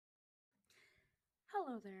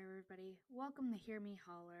Hello there, everybody. Welcome to Hear Me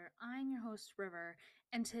Holler. I'm your host, River,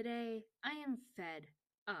 and today I am fed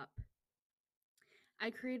up. I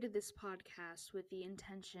created this podcast with the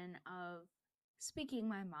intention of speaking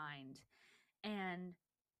my mind, and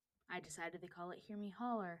I decided to call it Hear Me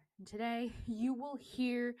Holler. And today you will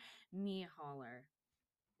hear me holler.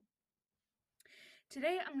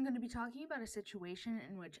 Today I'm going to be talking about a situation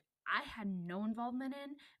in which I had no involvement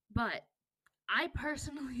in, but I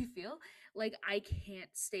personally feel like I can't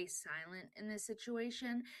stay silent in this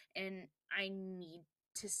situation and I need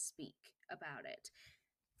to speak about it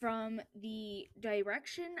from the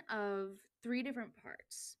direction of three different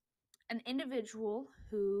parts. An individual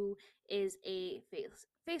who is a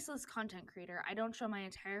faceless content creator. I don't show my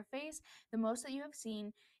entire face. The most that you have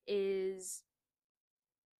seen is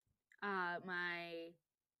my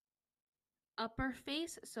upper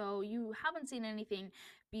face, so you haven't seen anything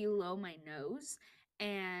below my nose,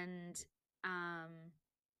 and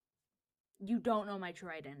you don't know my true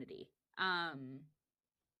identity.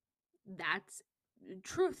 That's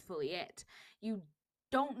truthfully it. You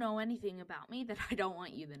don't know anything about me that I don't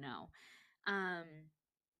want you to know.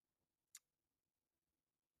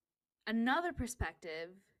 Another perspective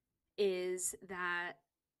is that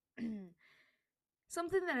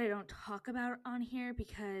something that I don't talk about on here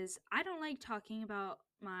because I don't like talking about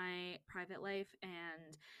my private life,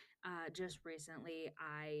 and just recently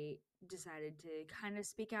I decided to kind of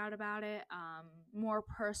speak out about it. More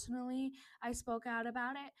personally, I spoke out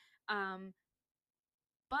about it.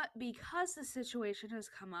 But because the situation has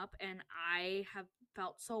come up and I have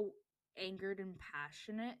felt so angered and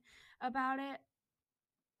passionate about it,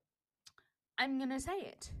 I'm going to say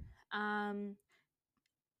it. I'm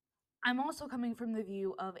also coming from the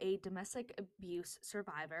view of a domestic abuse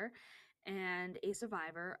survivor and a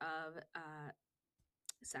survivor of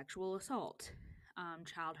sexual assault,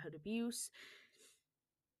 childhood abuse.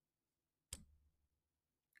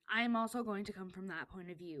 I am also going to come from that point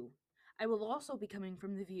of view. I will also be coming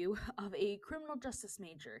from the view of a criminal justice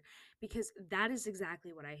major because that is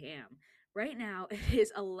exactly what I am. Right now, it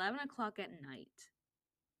is 11 o'clock at night.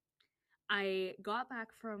 I got back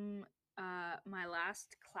from my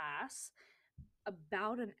last class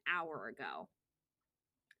about an hour ago.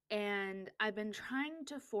 And I've been trying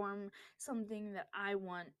to form something that I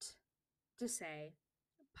want to say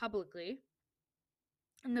publicly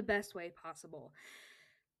in the best way possible.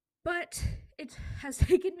 But it has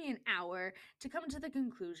taken me an hour to come to the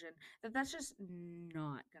conclusion that that's just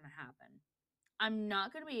not going to happen. I'm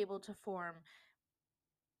not going to be able to form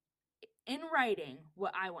in writing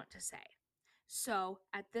what I want to say. So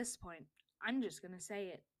at this point, I'm just going to say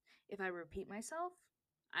it. If I repeat myself,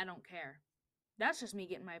 I don't care. That's just me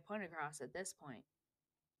getting my point across at this point.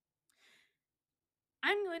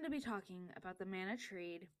 I'm going to be talking about the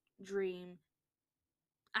Manatreed dream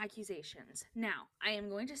accusations. Now, I am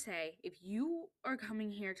going to say if you are coming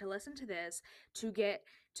here to listen to this to get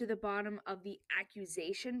to the bottom of the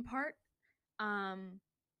accusation part,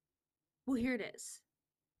 well, here it is.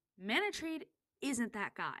 Manatreed isn't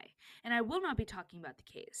that guy. And I will not be talking about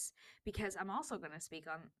the case because I'm also going to speak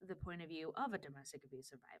on the point of view of a domestic abuse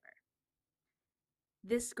survivor.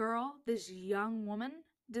 This girl, this young woman,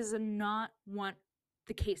 does not want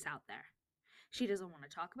the case out there. She doesn't want to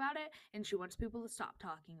talk about it, and she wants people to stop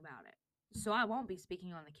talking about it. So I won't be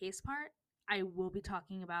speaking on the case part. I will be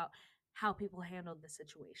talking about how people handled the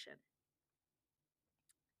situation.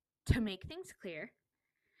 To make things clear,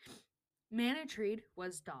 Manatreed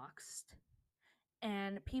was doxxed,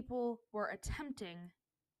 and people were attempting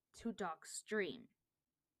to dox Dream.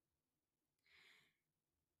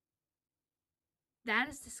 That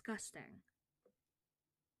is disgusting.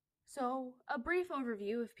 So, a brief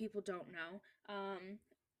overview, if people don't know,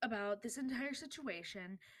 about this entire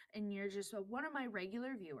situation, and you're just one of my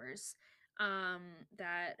regular viewers,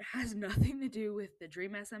 that has nothing to do with the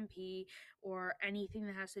Dream SMP or anything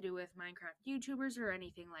that has to do with Minecraft YouTubers or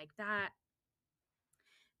anything like that.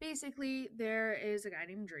 Basically, there is a guy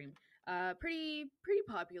named Dream, pretty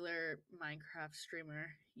popular Minecraft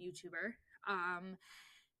streamer, YouTuber,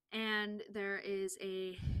 and there is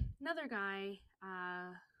another guy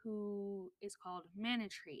who is called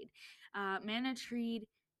Manatreed. Manatreed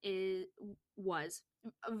was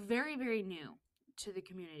very new to the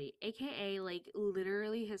community, aka like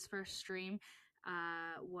literally his first stream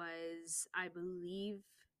was, I believe,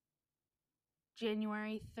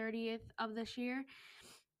 January 30th of this year.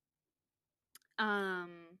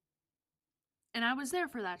 And I was there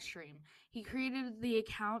for that stream. He created the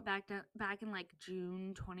account back in like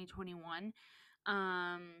June 2021.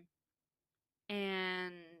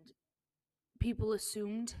 And people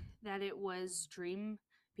assumed that it was Dream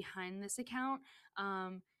behind this account.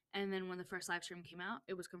 And then when the first live stream came out,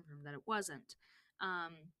 it was confirmed that it wasn't.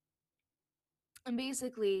 And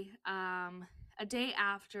basically, a day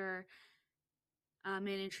after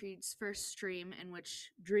Manatreed's first stream, in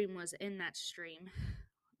which Dream was in that stream,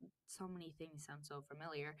 so many things sound so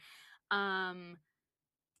familiar.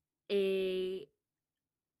 A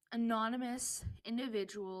anonymous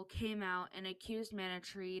individual came out and accused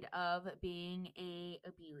Manatreed of being a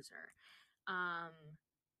abuser.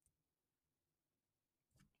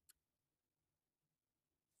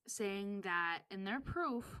 Saying that, and their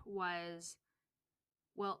proof was,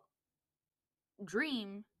 well,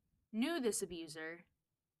 Dream knew this abuser,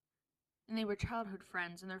 and they were childhood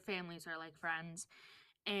friends, and their families are like friends,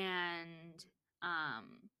 and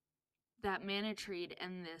that Manatreed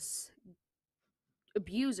and this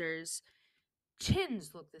abuser's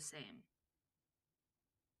chins look the same.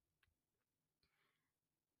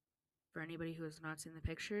 For anybody who has not seen the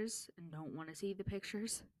pictures and don't want to see the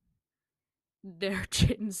pictures, their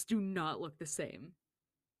chins do not look the same.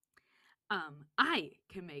 I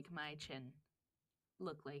can make my chin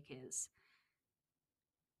look like his.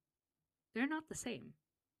 They're not the same.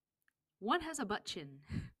 One has a butt chin,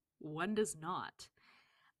 one does not.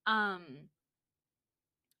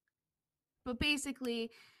 But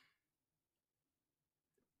basically,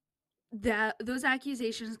 those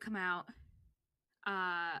accusations come out.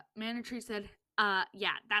 Manatreed said,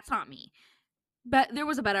 yeah, that's not me. But there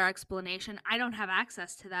was a better explanation. I don't have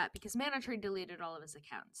access to that because Manatreed deleted all of his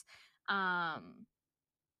accounts.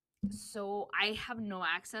 So I have no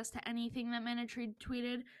access to anything that Manatreed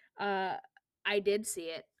tweeted. I did see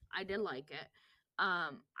it. I did like it. I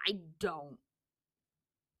don't.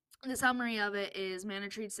 The summary of it is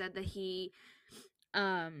Manatreed said that he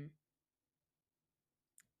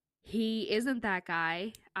isn't that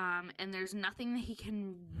guy, and there's nothing that he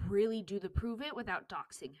can really do to prove it without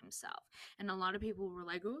doxing himself. And a lot of people were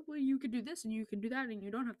like, oh, well, you could do this and you can do that and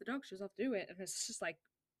you don't have to dox yourself to do it. And it's just like,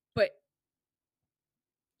 but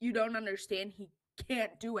you don't understand, he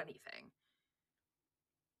can't do anything.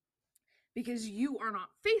 Because you are not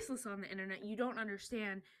faceless on the internet. You don't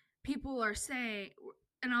understand. People are saying,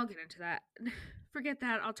 and I'll get into that. Forget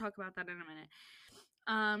that. I'll talk about that in a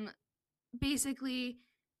minute. Basically,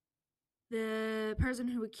 the person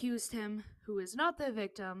who accused him, who is not the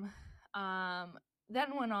victim,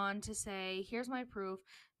 then went on to say, here's my proof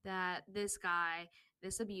that this guy,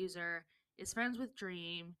 this abuser, is friends with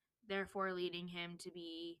Dream, therefore leading him to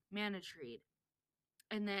be Manatreed.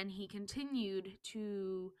 And then he continued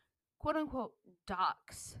to quote unquote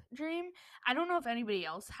dox Dream. I don't know if anybody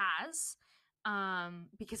else has,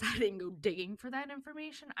 because I didn't go digging for that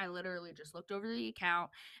information. I literally just looked over the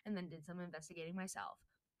account and then did some investigating myself.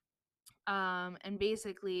 And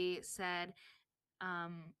basically said,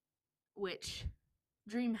 which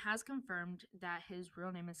Dream has confirmed that his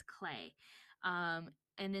real name is Clay.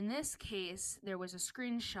 And in this case, there was a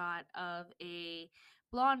screenshot of a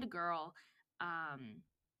blonde girl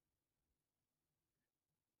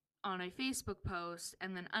on a Facebook post,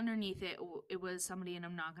 and then underneath it, it was somebody, and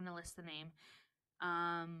I'm not going to list the name,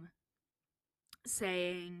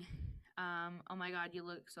 saying, oh my God, you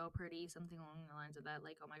look so pretty, something along the lines of that,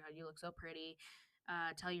 like, oh my God, you look so pretty,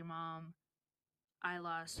 tell your mom I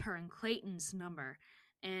lost her and Clayton's number.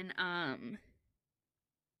 And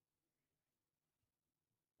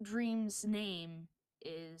Dream's name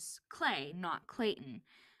is Clay, not Clayton.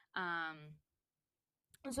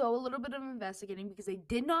 So a little bit of investigating, because they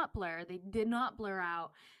did not blur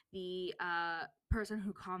out the person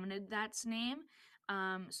who commented that's name.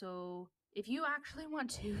 So if you actually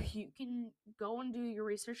want to, you can go and do your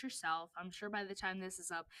research yourself. I'm sure by the time this is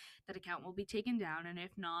up, that account will be taken down. And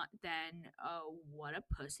if not, then what a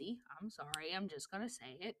pussy. I'm sorry. I'm just going to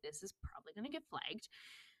say it. This is probably going to get flagged.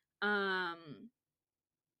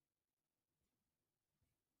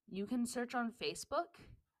 You can search on Facebook.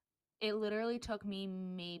 It literally took me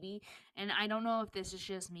maybe, and I don't know if this is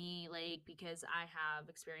just me, like, because I have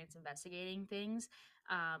experience investigating things.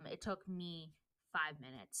 It took me 5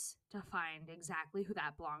 minutes to find exactly who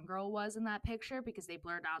that blonde girl was in that picture, because they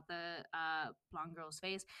blurred out the blonde girl's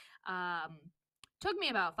face. Took me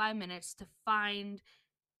about 5 minutes to find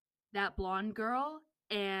that blonde girl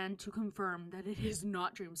and to confirm that it is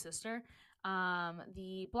not Dream's sister.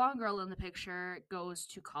 The blonde girl in the picture goes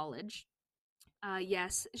to college.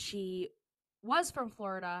 Yes, she was from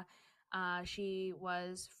Florida. She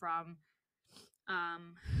was from, I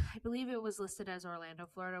believe it was listed as Orlando,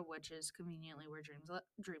 Florida, which is conveniently where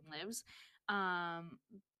Dream lives.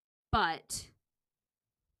 But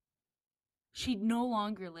she no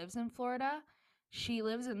longer lives in Florida. She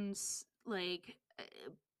lives in, like,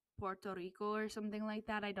 Puerto Rico or something like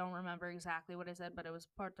that. I don't remember exactly what I said, but it was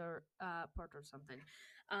Puerto something.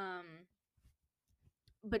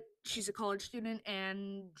 But she's a college student,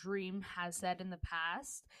 and Dream has said in the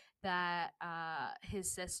past that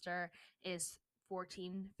his sister is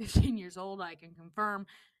 14, 15 years old. I can confirm,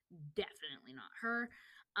 definitely not her.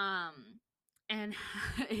 And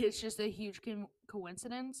it's just a huge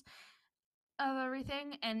coincidence of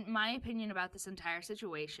everything. And my opinion about this entire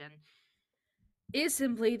situation is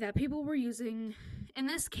simply that people were using, in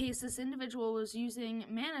this case, this individual was using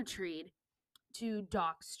Manatreed to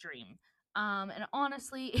dock stream. And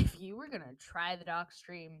honestly, if you were gonna try the dock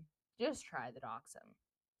stream, just try the dock sim.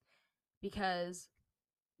 Because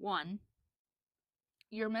one,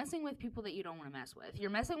 you're messing with people that you don't want to mess with. You're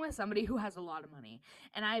messing with somebody who has a lot of money.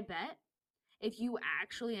 And I bet if you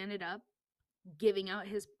actually ended up giving out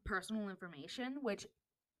his personal information, which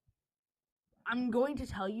I'm going to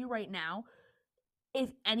tell you right now,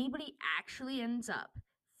 if anybody actually ends up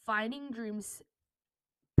finding Dream's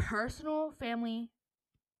personal family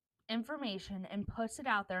information and puts it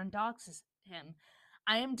out there and doxes him,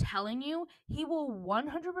 I am telling you, he will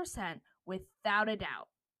 100%, without a doubt,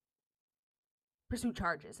 pursue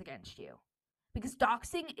charges against you. Because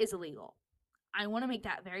doxing is illegal. I want to make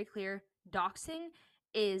that very clear. Doxing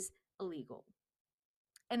is illegal.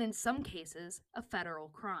 And in some cases, a federal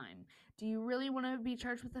crime. Do you really want to be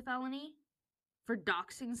charged with a felony for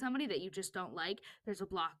doxing somebody that you just don't like? There's a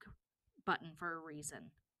block button for a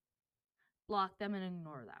reason. Block them and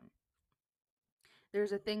ignore them.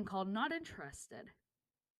 There's a thing called not interested.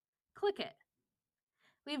 Click it.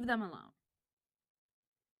 Leave them alone.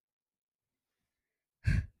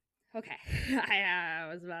 Okay, I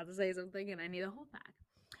was about to say something and I need to hold back.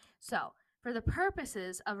 So, for the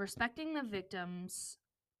purposes of respecting the victim's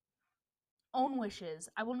own wishes,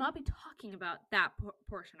 I will not be talking about that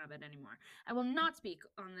portion of it anymore. I will not speak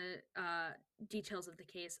on the details of the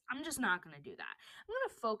case. I'm just not going to do that. I'm going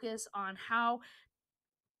to focus on how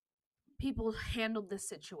people handled this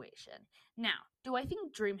situation. Now, do I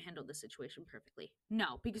think Dream handled the situation perfectly?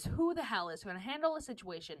 No, because who the hell is going to handle a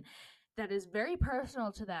situation that is very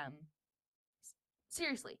personal to them?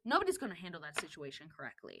 Seriously, nobody's going to handle that situation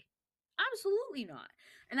correctly. Absolutely not.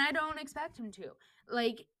 And I don't expect him to.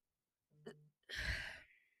 Like,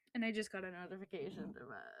 and I just got a notification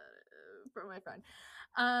from my friend.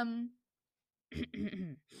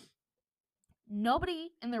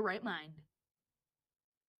 Nobody in their right mind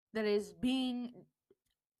that is being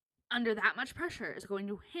under that much pressure is going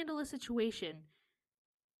to handle a situation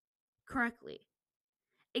correctly,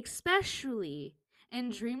 especially in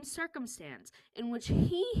Dream's circumstance in which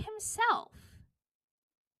he himself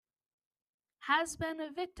has been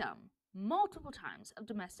a victim multiple times of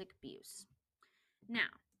domestic abuse. Now,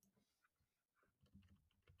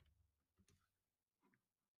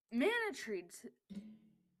 Manatreed's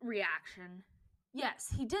reaction,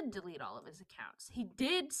 yes, he did delete all of his accounts. He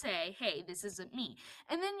did say, hey, this isn't me.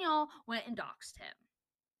 And then y'all went and doxed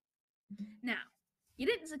him. Now, he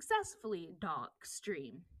didn't successfully dox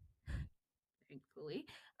Dream, thankfully,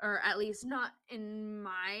 or at least not in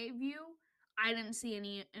my view. I didn't see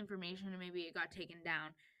any information, and maybe it got taken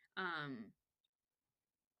down,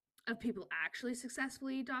 of people actually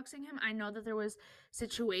successfully doxing him. I know that there was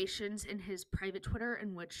situations in his private Twitter,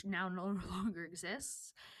 in which now no longer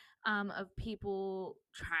exists, of people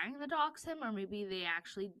trying to dox him, or maybe they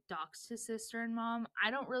actually doxed his sister and mom.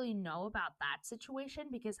 I don't really know about that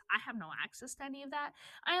situation because I have no access to any of that.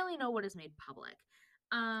 I only know what is made public.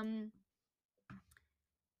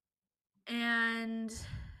 And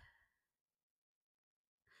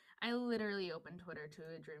I literally opened Twitter to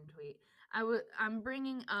a Dream tweet. I'm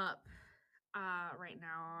bringing up right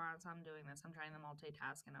now as I'm doing this. I'm trying to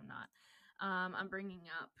multitask and I'm not. I'm bringing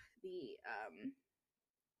up the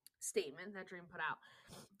statement that Dream put out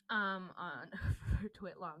on for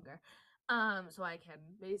Twit longer, so I can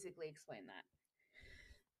basically explain that.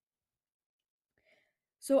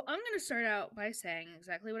 So I'm gonna start out by saying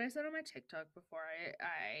exactly what I said on my TikTok before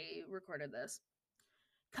I recorded this.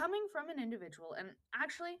 Coming from an individual, and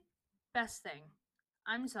actually, best thing,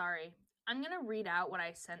 I'm sorry, I'm gonna read out what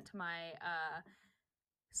I sent to my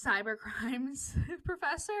cyber crimes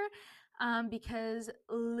professor, because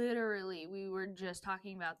literally we were just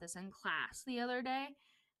talking about this in class the other day.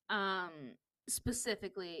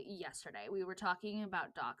 Specifically yesterday, we were talking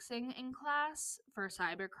about doxing in class for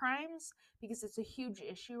cyber crimes because it's a huge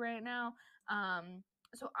issue right now.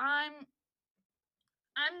 So I'm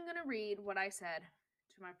gonna read what I said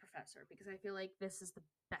to my professor because I feel like this is the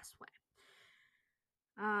best way.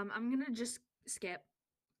 I'm gonna just skip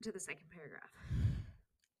to the second paragraph.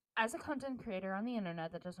 As a content creator on the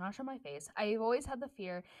internet that does not show my face, I've always had the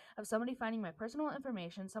fear of somebody finding my personal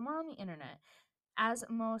information somewhere on the internet, as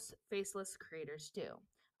most faceless creators do.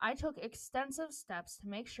 I took extensive steps to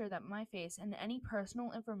make sure that my face and any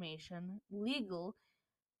personal information, legal,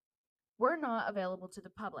 were not available to the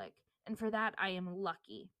public, and for that I am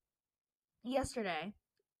lucky. Yesterday,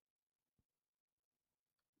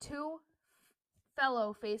 two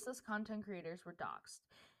fellow faceless content creators were doxxed,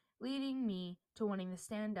 leading me to wanting to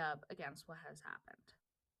stand up against what has happened.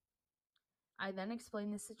 I then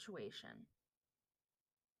explained the situation,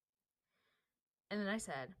 and then I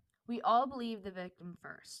said, "We all believe the victim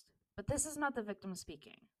first, but this is not the victim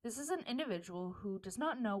speaking. This is an individual who does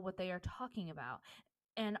not know what they are talking about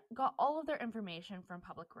and got all of their information from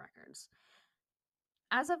public records.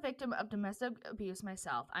 As a victim of domestic abuse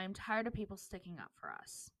myself, I am tired of people sticking up for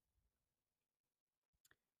us."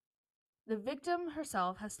 The victim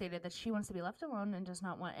herself has stated that she wants to be left alone and does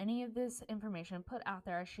not want any of this information put out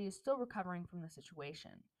there as she is still recovering from the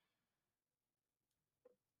situation.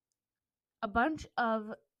 A bunch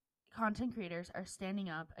of content creators are standing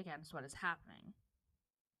up against what is happening.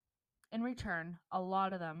 In return, a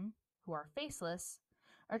lot of them, who are faceless,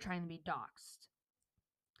 are trying to be doxxed.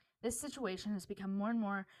 This situation has become more and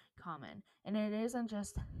more common, and it isn't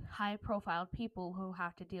just high-profile people who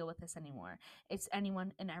have to deal with this anymore. It's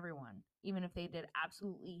anyone and everyone, even if they did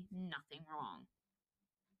absolutely nothing wrong.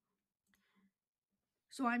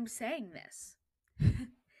 So I'm saying this,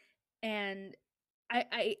 and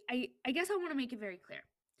I guess I want to make it very clear.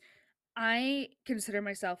 I consider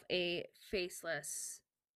myself a faceless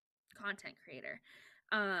content creator.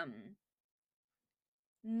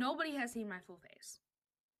 Nobody has seen my full face.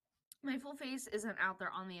 My full face isn't out there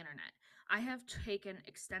on the internet. I have taken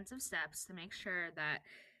extensive steps to make sure that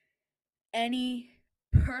any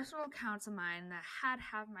personal accounts of mine that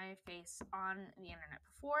had my face on the internet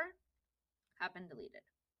before have been deleted.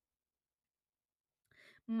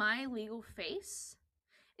 My legal face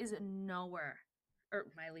is nowhere,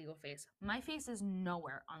 or my face is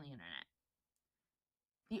nowhere on the internet.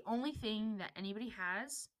 The only thing that anybody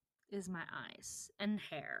has is my eyes and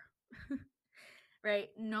hair.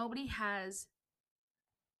 Right? Nobody has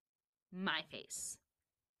my face.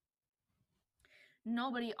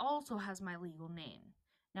 Nobody also has my legal name.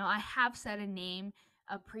 Now, I have said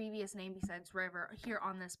a previous name besides River, here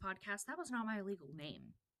on this podcast. That was not my legal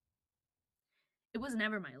name. It was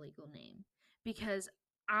never my legal name because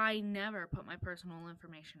I never put my personal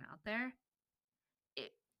information out there.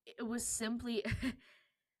 It was simply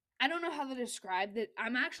I don't know how to describe that.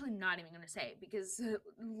 I'm actually not even going to say it because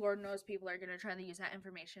Lord knows people are going to try to use that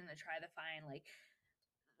information to try to find like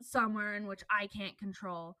somewhere in which I can't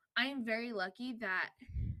control. I am very lucky that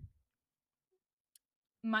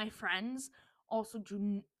my friends also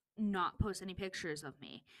do not post any pictures of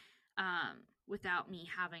me without me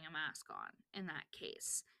having a mask on in that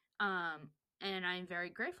case. And I'm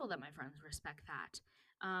very grateful that my friends respect that.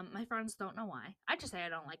 My friends don't know why. I just say I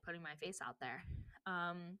don't like putting my face out there.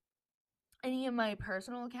 Any of my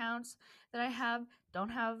personal accounts that I have don't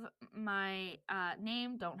have my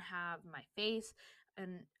name, don't have my face,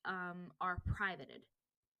 and are privated.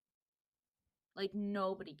 Like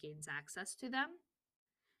nobody gains access to them,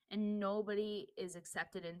 and nobody is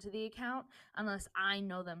accepted into the account unless I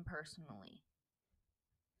know them personally.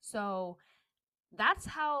 So that's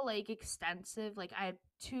how like extensive, like I have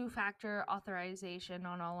two-factor authorization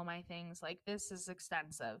on all of my things. Like this is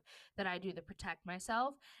extensive that I do to protect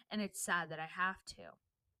myself, and it's sad that I have to.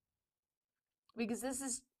 Because this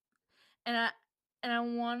is and I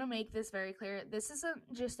want to make this very clear. This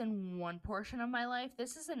isn't just in one portion of my life.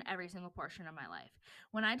 This is in every single portion of my life.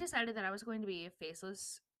 When I decided that I was going to be a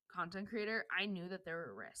faceless content creator, I knew that there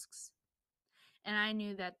were risks. And I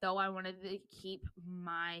knew that though I wanted to keep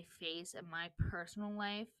my face and my personal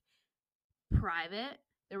life private,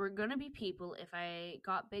 there were going to be people, if I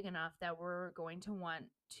got big enough, that were going to want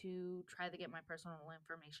to try to get my personal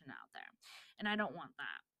information out there. And I don't want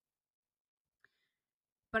that.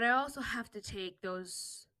 But I also have to take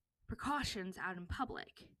those precautions out in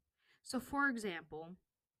public. So, for example,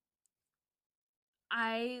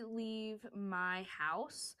 I leave my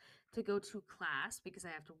house to go to class because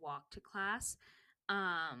I have to walk to class.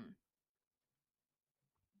 I'm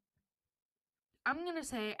going to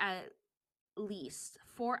say at least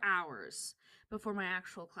 4 hours before my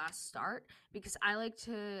actual class start because I like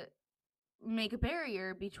to make a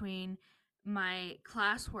barrier between my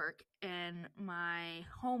classwork and my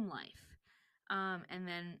home life. And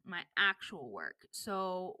then my actual work.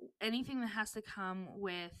 So anything that has to come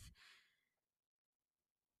with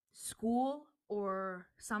school or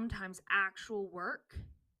sometimes actual work,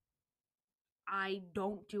 I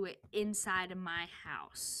don't do it inside of my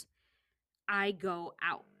house. I go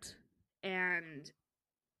out. And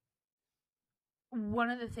one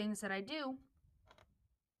of the things that I do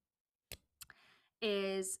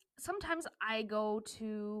is sometimes I go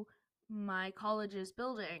to my college's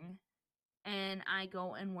building and I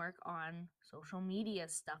go and work on social media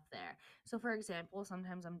stuff there. So, for example,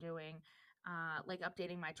 sometimes I'm doing like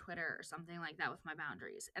updating my Twitter or something like that with my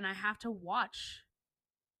boundaries, and I have to watch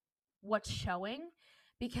what's showing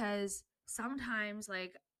because sometimes,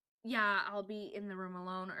 like, yeah, I'll be in the room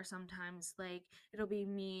alone, or sometimes, like, it'll be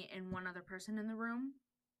me and one other person in the room,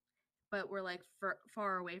 but we're like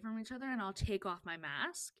far away from each other, and I'll take off my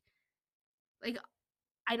mask. Like,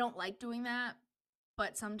 I don't like doing that,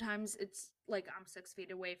 but sometimes it's like I'm 6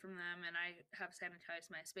 feet away from them and I have sanitized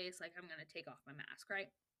my space. Like, I'm gonna take off my mask, right?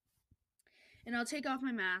 And I'll take off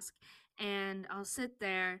my mask and I'll sit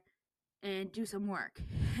there and do some work.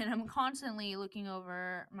 And I'm constantly looking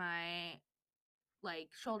over my like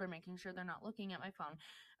shoulder, making sure they're not looking at my phone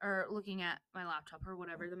or looking at my laptop or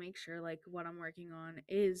whatever, to make sure like what I'm working on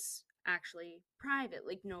is actually private,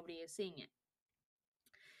 like nobody is seeing it.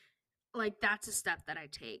 Like, that's a step that I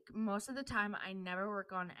take. Most of the time I never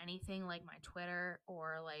work on anything like my Twitter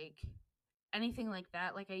or like anything like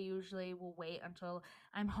that. Like, I usually will wait until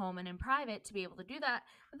I'm home and in private to be able to do that.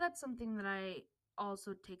 But that's something that I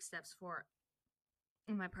also take steps for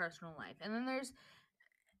in my personal life. And then there's,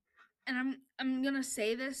 and I'm gonna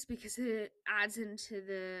say this because it adds into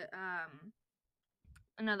the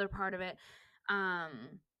another part of it.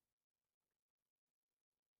 Um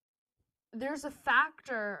there's a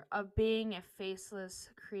factor of being a faceless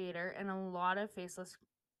creator, and a lot of faceless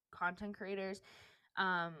content creators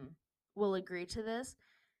um will agree to this.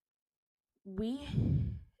 We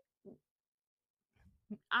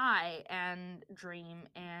I and Dream,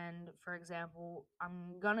 and for example,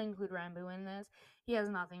 I'm gonna include Rambo in this. He has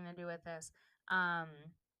nothing to do with this. Um,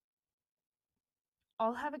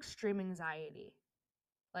 all have extreme anxiety,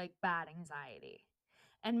 like bad anxiety.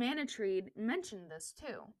 And Manatreed mentioned this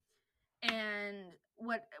too. And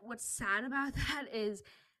what's sad about that is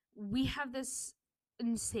we have this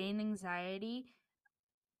insane anxiety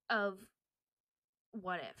of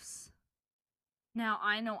what ifs. Now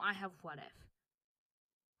I know I have what if.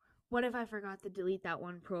 What if I forgot to delete that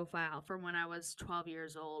one profile from when I was 12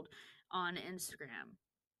 years old on Instagram?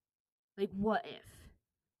 Like, what if?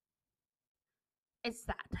 It's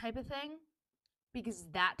that type of thing, because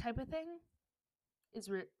that type of thing is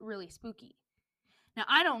really spooky. Now,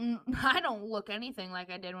 I don't look anything like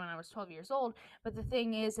I did when I was 12 years old, but the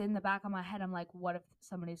thing is, in the back of my head, I'm like, what if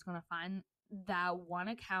somebody's going to find that one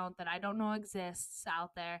account that I don't know exists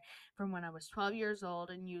out there from when I was 12 years old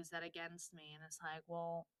and use that against me? And it's like,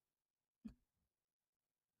 well,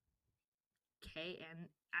 okay, and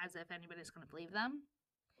as if anybody's going to believe them.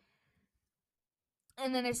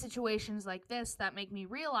 And then it's situations like this that make me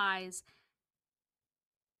realize,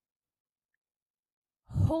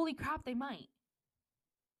 holy crap, they might.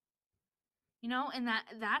 And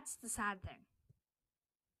that's the sad thing.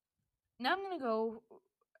 Now I'm going to go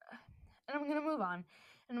and I'm going to move on,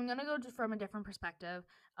 and I'm going to go from a different perspective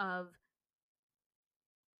of,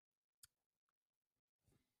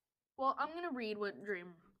 well, I'm going to read what Dream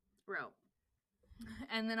wrote,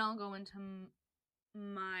 and then I'll go into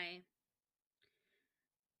my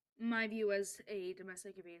my view as a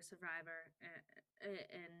domestic abuse survivor,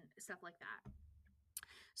 and stuff like that.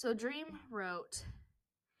 So Dream wrote,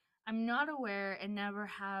 I'm not aware and never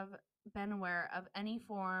have been aware of any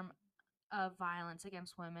form of violence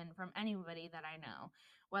against women from anybody that I know,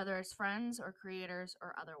 whether it's friends or creators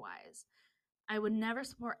or otherwise. I would never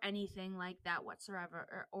support anything like that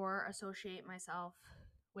whatsoever, or associate myself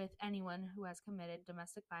with anyone who has committed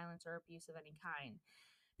domestic violence or abuse of any kind.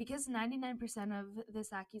 Because 99% of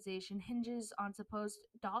this accusation hinges on supposed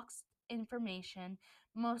doxed information,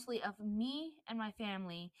 mostly of me and my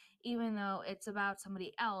family, even though it's about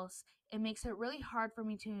somebody else, it makes it really hard for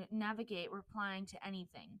me to navigate replying to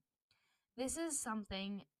anything. This is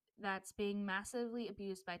something that's being massively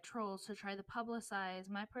abused by trolls to try to publicize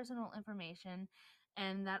my personal information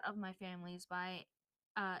and that of my family's by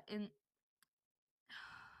in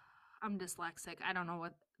I'm dyslexic. I don't know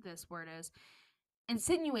what this word is.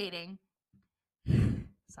 Insinuating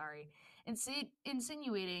sorry.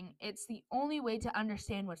 Insinuating it's the only way to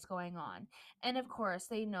understand what's going on. And of course,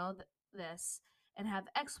 they know this and have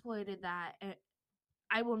exploited that.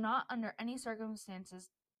 I will not, under any circumstances,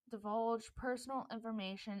 divulge personal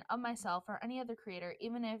information of myself or any other creator,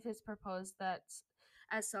 even if it's proposed that's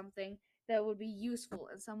as something that would be useful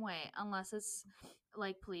in some way, unless it's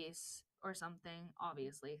like police or something,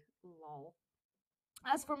 obviously. Lol.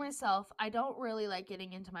 As for myself, I don't really like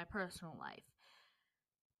getting into my personal life,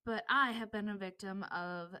 but I have been a victim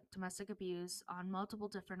of domestic abuse on multiple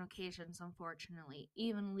different occasions, unfortunately,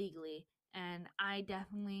 even legally. And I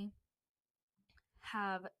definitely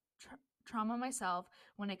have trauma myself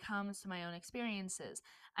when it comes to my own experiences.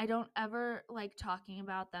 I don't ever like talking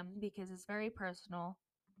about them because it's very personal.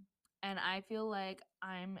 And I feel like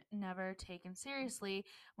I'm never taken seriously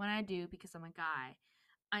when I do because I'm a guy.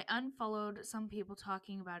 I unfollowed some people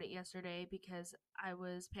talking about it yesterday because I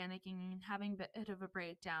was panicking and having a bit of a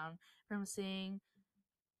breakdown from seeing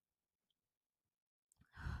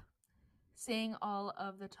all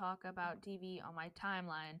of the talk about DV on my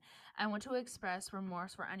timeline. I want to express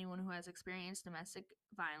remorse for anyone who has experienced domestic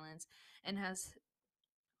violence and has,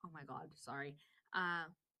 oh my god, sorry, uh,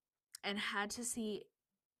 and had to see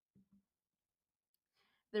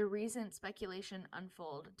the recent speculation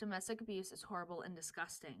unfold. Domestic abuse is horrible and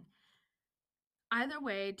disgusting. Either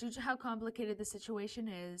way, due to how complicated the situation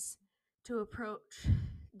is to approach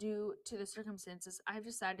due to the circumstances, I've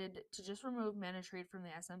decided to just remove Manatreed from the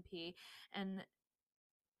SMP, and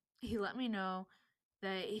he let me know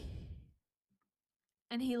that he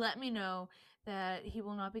let me know that he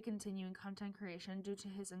will not be continuing content creation due to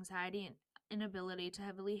his anxiety and inability to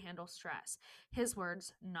heavily handle stress. His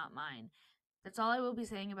words, not mine. That's all I will be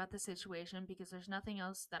saying about the situation because there's nothing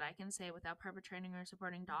else that I can say without perpetrating or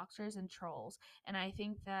supporting doxers and trolls. And I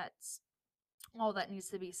think that's all that needs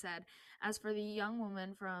to be said. As for the young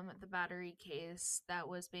woman from the battery case that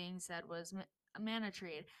was being said was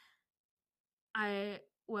Manatreed, I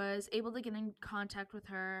was able to get in contact with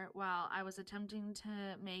her while I was attempting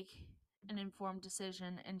to make an informed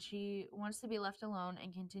decision, and she wants to be left alone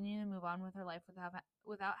and continue to move on with her life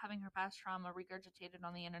without having her past trauma regurgitated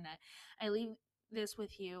on the internet. I leave this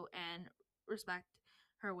with you and respect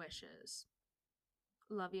her wishes.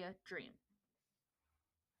 Love ya, Dream.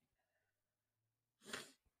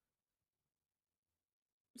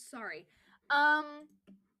 Sorry. Um,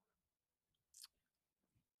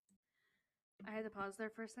 I had to pause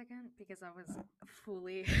there for a second because I was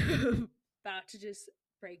fully about to just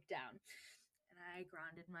break down. And I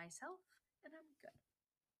grounded myself, and I'm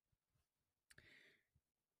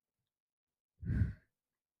good.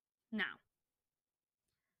 Now,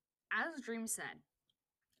 as Dream said,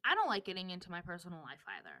 I don't like getting into my personal life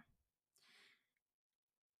either.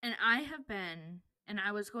 And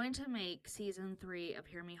I was going to make season 3 of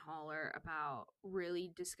Hear Me Holler about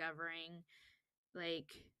really discovering,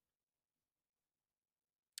 like,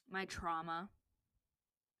 my trauma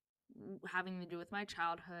having to do with my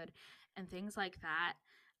childhood and things like that.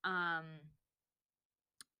 Um,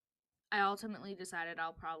 I ultimately decided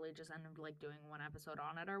I'll probably just end up like doing one episode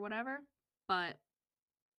on it or whatever. But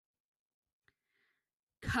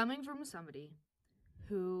coming from somebody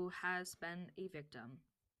who has been a victim,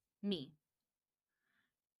 me,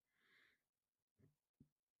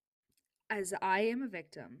 as I am a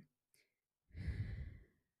victim,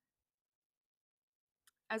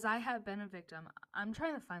 as I have been a victim, I'm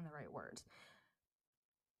trying to find the right words.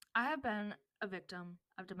 I have been a victim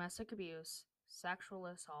of domestic abuse, sexual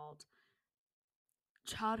assault,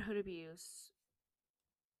 childhood abuse,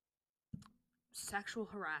 sexual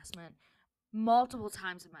harassment multiple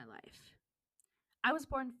times in my life. I was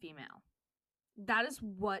born female. That is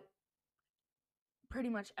what pretty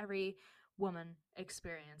much every woman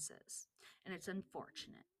experiences, and it's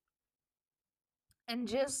unfortunate. And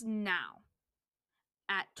just now,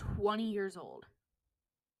 at 20 years old,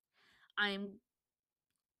 I'm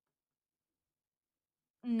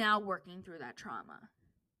now working through that trauma.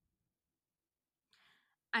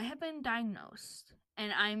 I have been diagnosed,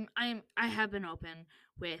 and I have been open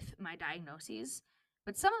with my diagnoses,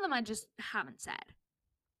 but some of them I just haven't said.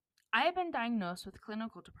 I have been diagnosed with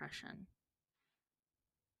clinical depression,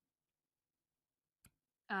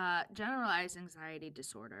 generalized anxiety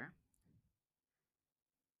disorder,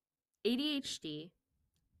 ADHD,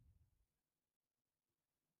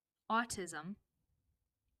 autism,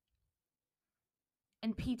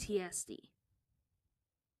 and PTSD.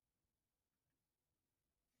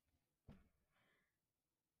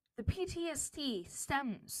 The PTSD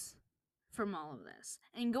stems from all of this,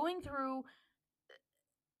 and going through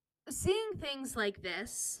seeing things like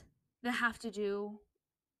this that have to do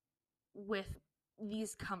with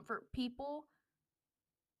these comfort people,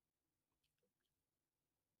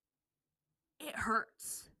 it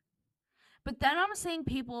hurts. But then I'm seeing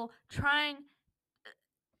people trying.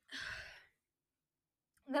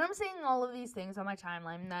 Then I'm seeing all of these things on my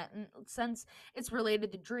timeline that, since it's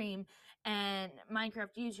related to Dream and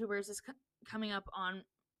Minecraft YouTubers, is coming up on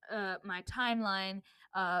my timeline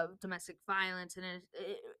of domestic violence, and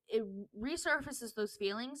it resurfaces those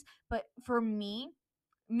feelings. But for me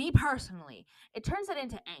personally, it turns it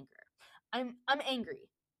into anger. I'm angry.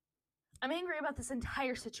 I'm angry about this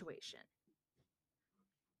entire situation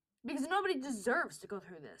because nobody deserves to go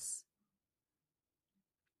through this.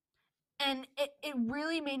 And it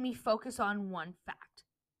really made me focus on one fact.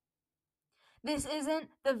 This isn't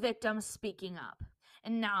the victim speaking up.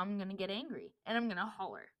 And now I'm going to get angry and I'm going to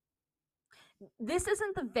holler. This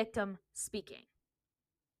isn't the victim speaking.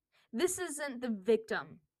 This isn't the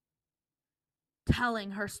victim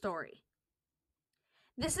telling her story.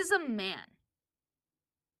 This is a man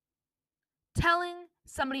telling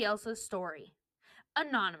somebody else's story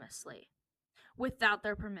anonymously without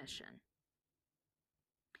their permission.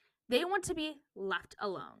 They want to be left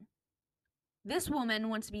alone. This woman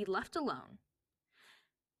wants to be left alone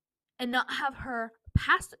and not have her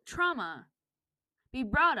past trauma be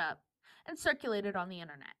brought up and circulated on the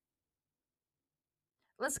internet.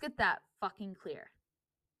 Let's get that fucking clear.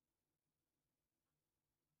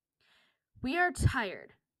 We are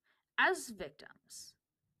tired as victims,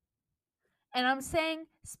 and I'm saying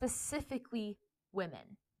specifically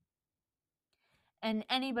women and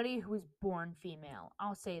anybody who was born female.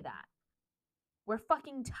 I'll say that. We're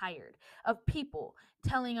fucking tired of people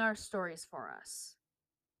telling our stories for us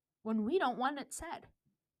when we don't want it said.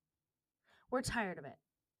 We're tired of it.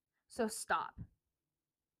 So stop.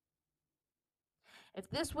 If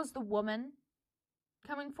this was the woman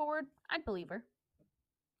coming forward, I'd believe her.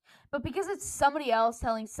 But because it's somebody else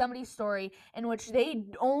telling somebody's story in which they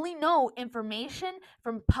only know information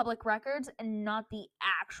from public records and not the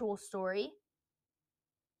actual story,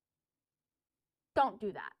 don't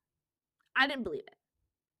do that. I didn't believe it.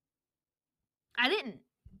 I didn't.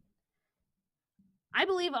 I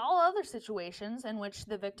believe all other situations in which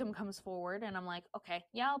the victim comes forward and I'm like, okay,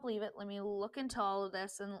 yeah, I'll believe it. Let me look into all of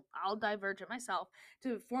this and I'll diverge it myself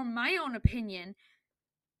to form my own opinion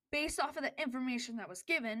based off of the information that was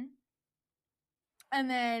given. And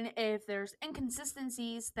then if there's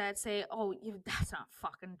inconsistencies that say, oh, that's not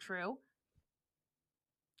fucking true,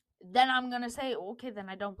 then I'm going to say, okay, then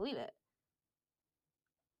I don't believe it.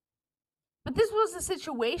 But this was a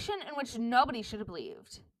situation in which nobody should have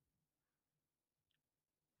believed.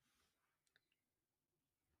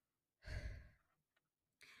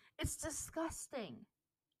 It's disgusting.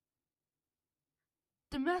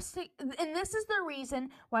 Domestic, and this is the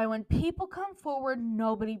reason why when people come forward,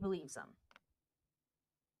 nobody believes them.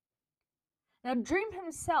 Now, Dream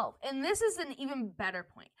himself, and this is an even better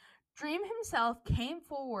point, Dream himself came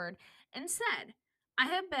forward and said, I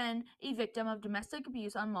have been a victim of domestic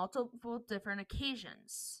abuse on multiple different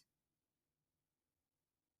occasions.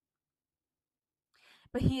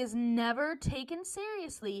 But he is never taken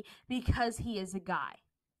seriously because he is a guy.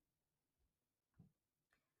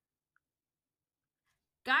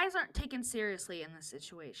 Guys aren't taken seriously in this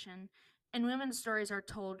situation, and women's stories are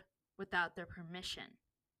told without their permission.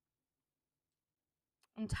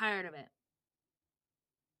 I'm tired of it.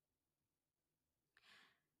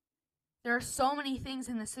 There are so many things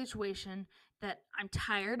in this situation that I'm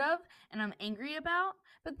tired of and I'm angry about,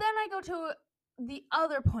 but then I go to the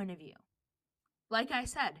other point of view. Like I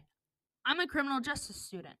said, I'm a criminal justice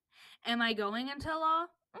student. Am I going into law?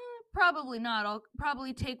 Probably not. I'll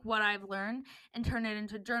probably take what I've learned and turn it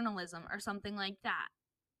into journalism or something like that.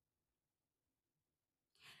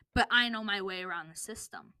 But I know my way around the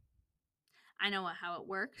system. I know how it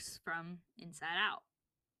works from inside out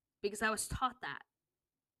because I was taught that.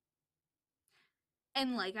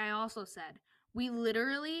 And like I also said, we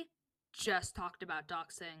literally just talked about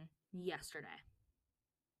doxing yesterday.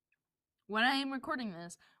 When I am recording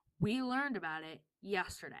this, we learned about it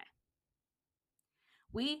yesterday.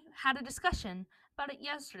 We had a discussion about it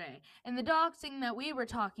yesterday, and the doxing that we were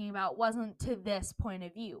talking about wasn't to this point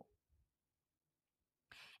of view.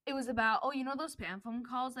 It was about, oh, you know those spam phone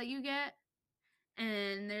calls that you get?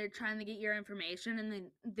 And they're trying to get your information, and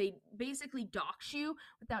then they basically dox you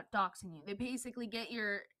without doxing you. They basically get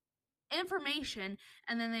your information,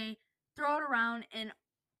 and then they throw it around in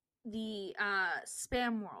the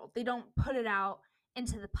spam world. They don't put it out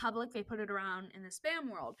into the public. They put it around in the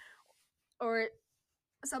spam world or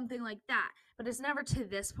something like that. But it's never to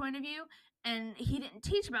this point of view, and he didn't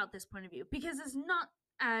teach about this point of view because it's not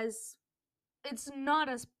as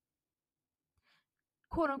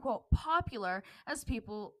quote unquote popular as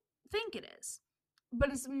people think it is.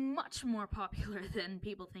 But it's much more popular than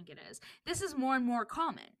people think it is. This is more and more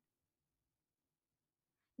common.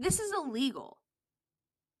 This is illegal.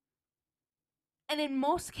 And in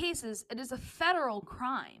most cases, it is a federal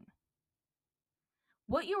crime.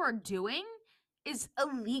 What you are doing is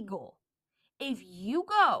illegal. If you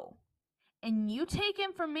go and you take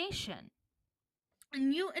information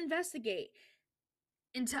and you investigate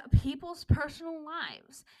into people's personal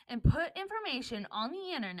lives and put information on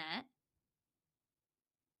the internet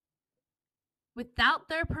without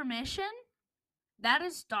their permission, that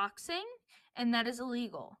is doxing and that is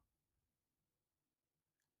illegal.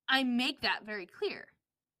 I make that very clear.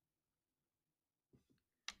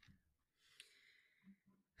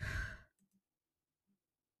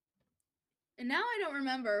 And now I don't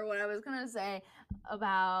remember what I was going to say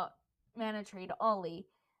about Manatreed Ollie.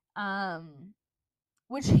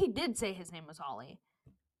 Which he did say his name was Ollie.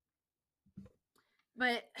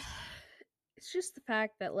 But it's just the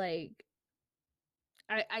fact that, like,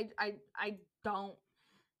 I don't.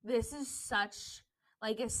 This is such,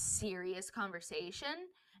 like, a serious conversation,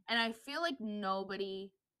 and I feel like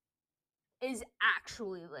nobody is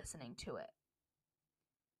actually listening to it.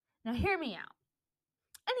 Now, hear me out.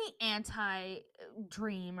 Any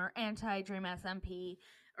anti-Dream or anti-Dream SMP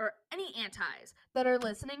or any antis that are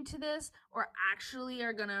listening to this or actually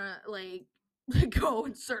are gonna, like, go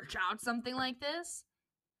and search out something like this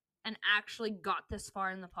and actually got this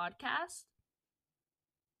far in the podcast,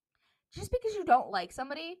 just because you don't like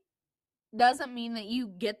somebody doesn't mean that you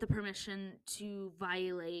get the permission to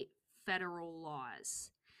violate federal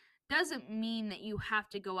laws. Doesn't mean that you have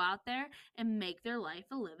to go out there and make their life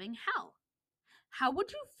a living hell. How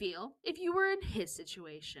would you feel if you were in his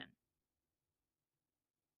situation?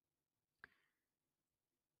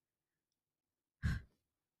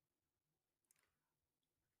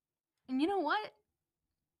 And you know what?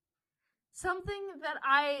 Something that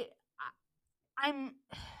I'm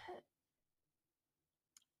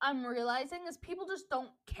I'm realizing is people just don't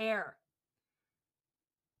care.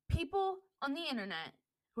 People on the internet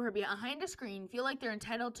who are behind a screen feel like they're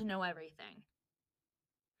entitled to know everything.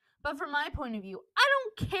 But from my point of view, I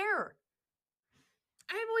don't care.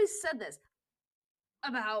 I've always said this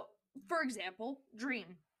about, for example,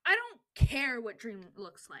 Dream. I don't care what Dream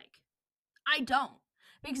looks like. I don't.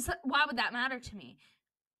 Because why would that matter to me?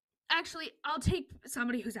 Actually, I'll take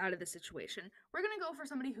somebody who's out of the situation. We're going to go for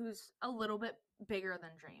somebody who's a little bit bigger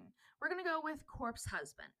than Dream. We're going to go with Corpse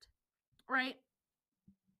Husband, right?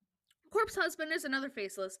 Corpse Husband is another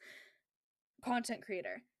faceless content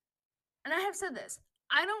creator. And I have said this.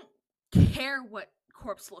 I don't care what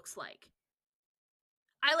Corpse looks like.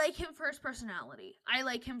 I like him for his personality. I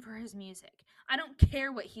like him for his music. I don't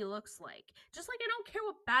care what he looks like. Just like I don't care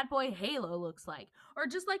what Bad Boy Halo looks like. Or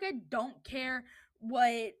just like I don't care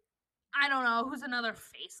what, I don't know, who's another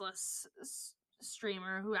faceless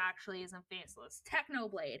streamer who actually isn't faceless.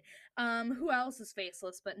 Technoblade. Who else is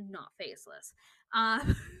faceless but not faceless?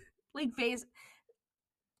 Like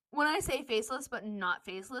when I say faceless but not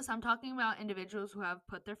faceless, I'm talking about individuals who have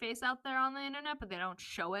put their face out there on the internet, but they don't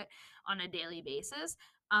show it on a daily basis.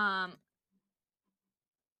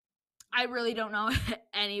 I really don't know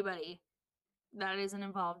anybody that isn't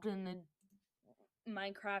involved in the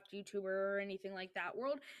Minecraft YouTuber or anything like that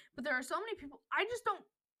world, but there are so many people, I just don't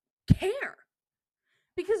care.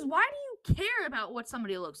 Because why do you care about what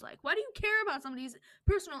somebody looks like? Why do you care about somebody's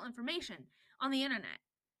personal information on the internet?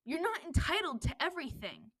 You're not entitled to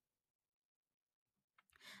everything.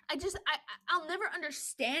 I'll never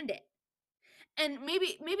understand it. And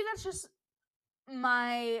maybe that's just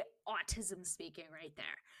my autism speaking right there.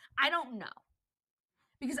 I don't know.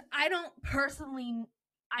 Because I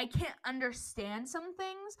can't understand some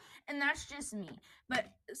things, and that's just me.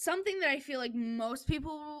 But something that I feel like most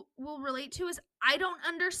people will relate to is I don't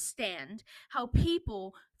understand how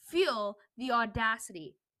people feel the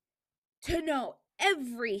audacity to know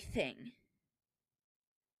everything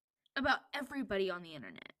about everybody on the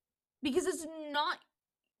internet. Because it's not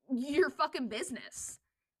your fucking business.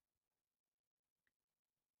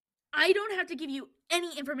 I don't have to give you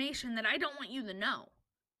any information that I don't want you to know.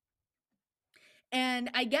 And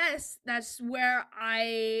I guess that's where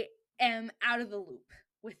I am out of the loop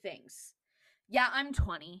with things. Yeah, I'm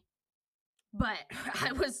 20, but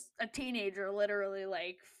I was a teenager literally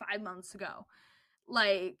like 5 months ago.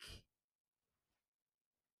 Like,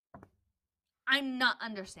 I'm not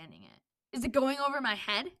understanding it. Is it going over my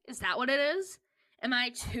head? Is that what it is? Am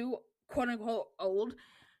I too, quote unquote, old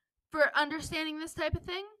for understanding this type of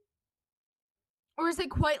thing? Or is it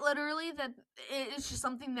quite literally that it's just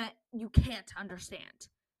something that you can't understand?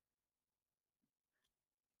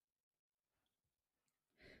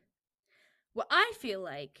 What I feel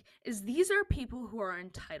like is these are people who are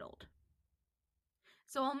entitled.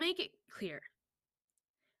 So I'll make it clear.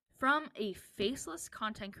 From a faceless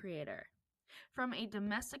content creator from a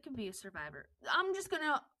domestic abuse survivor. I'm just going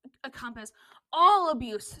to encompass all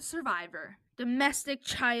abuse survivor, domestic,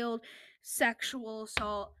 child, sexual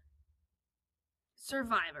assault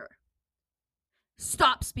survivor.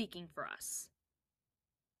 Stop speaking for us.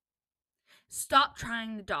 Stop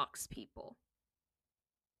trying to dox people.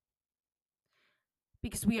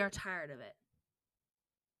 Because we are tired of it.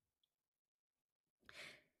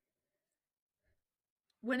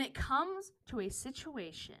 When it comes to a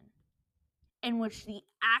situation in which the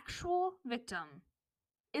actual victim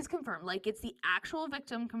is confirmed, like it's the actual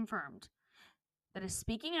victim confirmed, that is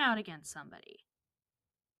speaking out against somebody,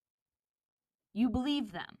 you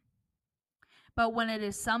believe them. But when it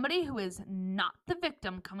is somebody who is not the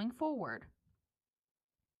victim coming forward,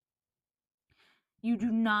 you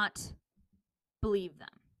do not believe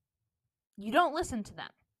them. You don't listen to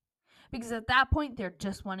them. Because at that point, they're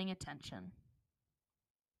just wanting attention.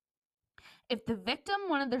 If the victim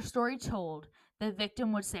wanted their story told, the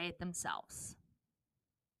victim would say it themselves.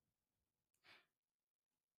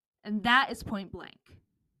 And that is point blank.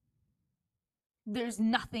 There's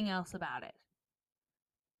nothing else about it.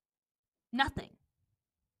 Nothing.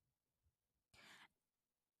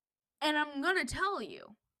 And I'm going to tell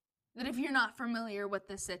you that if you're not familiar with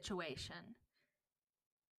this situation,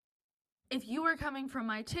 if you were coming from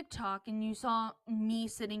my TikTok and you saw me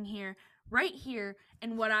sitting here, right here,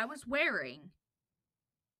 and what I was wearing,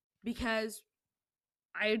 because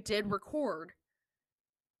I did record,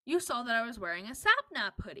 you saw that I was wearing a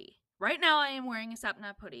Sapnap hoodie. Right now I am wearing a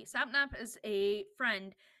Sapnap hoodie. Sapnap is a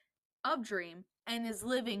friend of Dream and is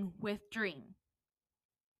living with Dream.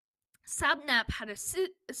 Sapnap had a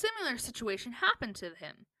similar situation happen to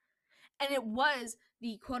him. And it was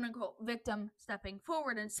the quote-unquote victim stepping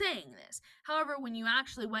forward and saying this. However, when you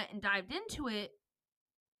actually went and dived into it,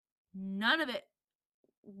 none of it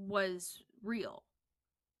was real.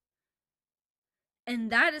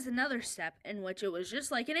 And that is another step in which it was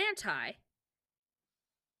just like an anti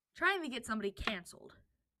trying to get somebody canceled.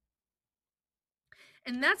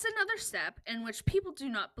 And that's another step in which people do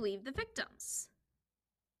not believe the victims.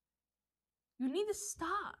 You need to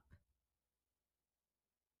stop.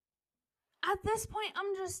 At this point,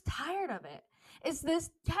 I'm just tired of it. It's this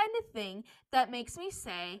kind of thing that makes me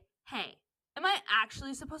say, hey, am I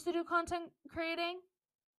actually supposed to do content creating?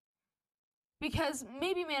 Because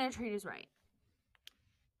maybe Manatreed is right.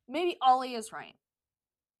 Maybe Ollie is right.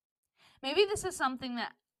 Maybe this is something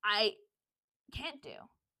that I can't do.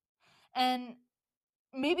 And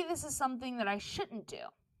maybe this is something that I shouldn't do.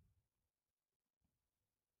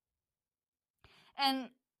 And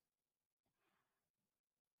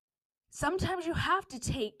sometimes you have to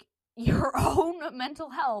take your own mental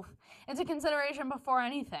health into consideration before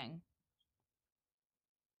anything.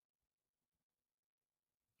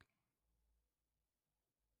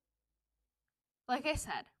 Like I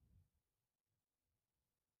said,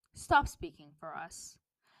 stop speaking for us.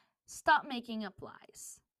 Stop making up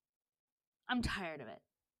lies. I'm tired of it.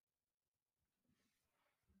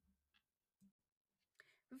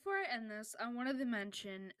 Before I end this, I wanted to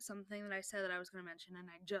mention something that I said that I was going to mention, and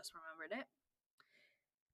I just remembered it.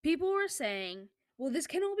 People were saying, well, this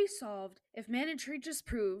can all be solved if Manatreed just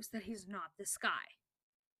proves that he's not this guy.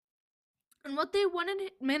 And what they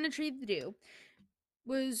wanted Manatreed to do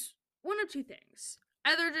was one of two things.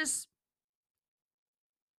 Either just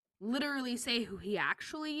literally say who he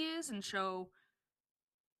actually is and show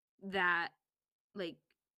that, like,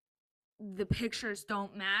 the pictures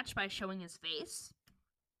don't match by showing his face.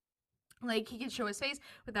 Like, he could show his face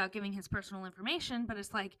without giving his personal information, but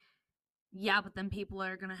it's like, yeah, but then people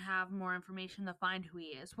are going to have more information to find who he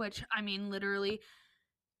is, which, I mean, literally,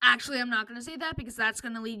 actually, I'm not going to say that because that's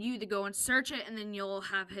going to lead you to go and search it and then you'll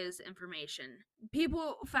have his information.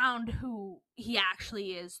 People found who he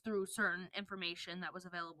actually is through certain information that was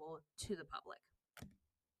available to the public.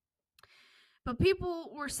 But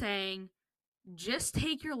people were saying, just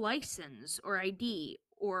take your license or ID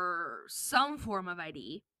or some form of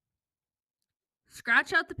ID,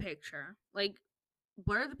 scratch out the picture, like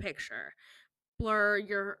blur the picture, blur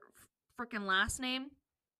your freaking last name,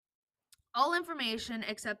 all information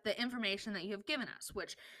except the information that you have given us,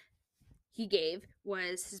 which he gave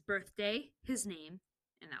was his birthday, his name,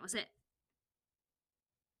 and that was it.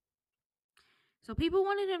 So people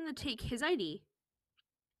wanted him to take his ID,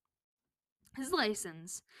 his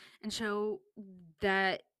license, and show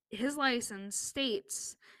that his license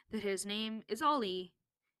states that his name is Ollie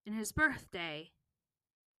and his birthday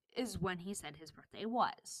is when he said his birthday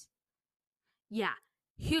was. Yeah,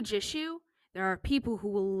 huge issue. There are people who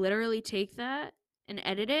will literally take that and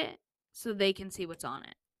edit it so they can see what's on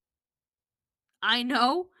it. I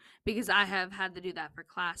know because I have had to do that for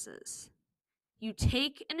classes. you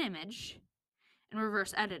take an image and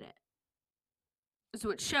reverse edit it. So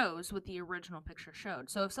it shows what the original picture showed.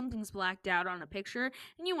 So if something's blacked out on a picture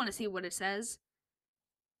and you want to see what it says,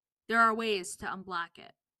 there are ways to unblack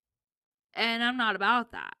it. And I'm not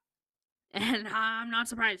about that. And I'm not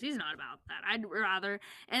surprised he's not about that. I'd rather,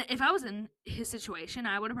 and if I was in his situation,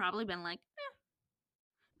 I would have probably been like,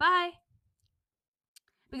 bye.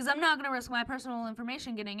 Because I'm not going to risk my personal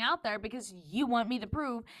information getting out there because you want me to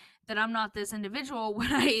prove that I'm not this individual when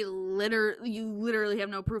you literally have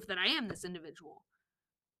no proof that I am this individual.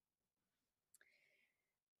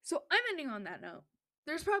 So I'm ending on that note.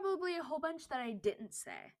 There's probably a whole bunch that I didn't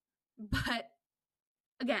say. But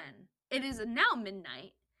again, it is now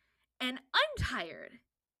midnight and I'm tired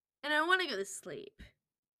and I want to go to sleep.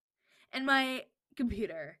 And my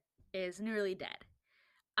computer is nearly dead.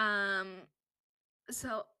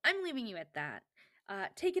 So I'm leaving you at that.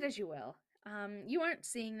 Take it as you will. You aren't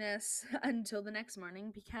seeing this until the next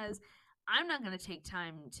morning because I'm not going to take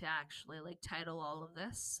time to actually title all of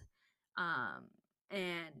this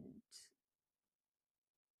and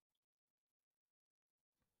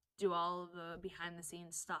do all of the behind the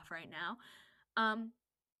scenes stuff right now.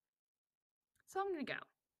 So I'm going to go.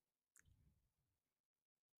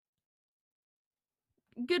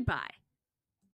 Goodbye.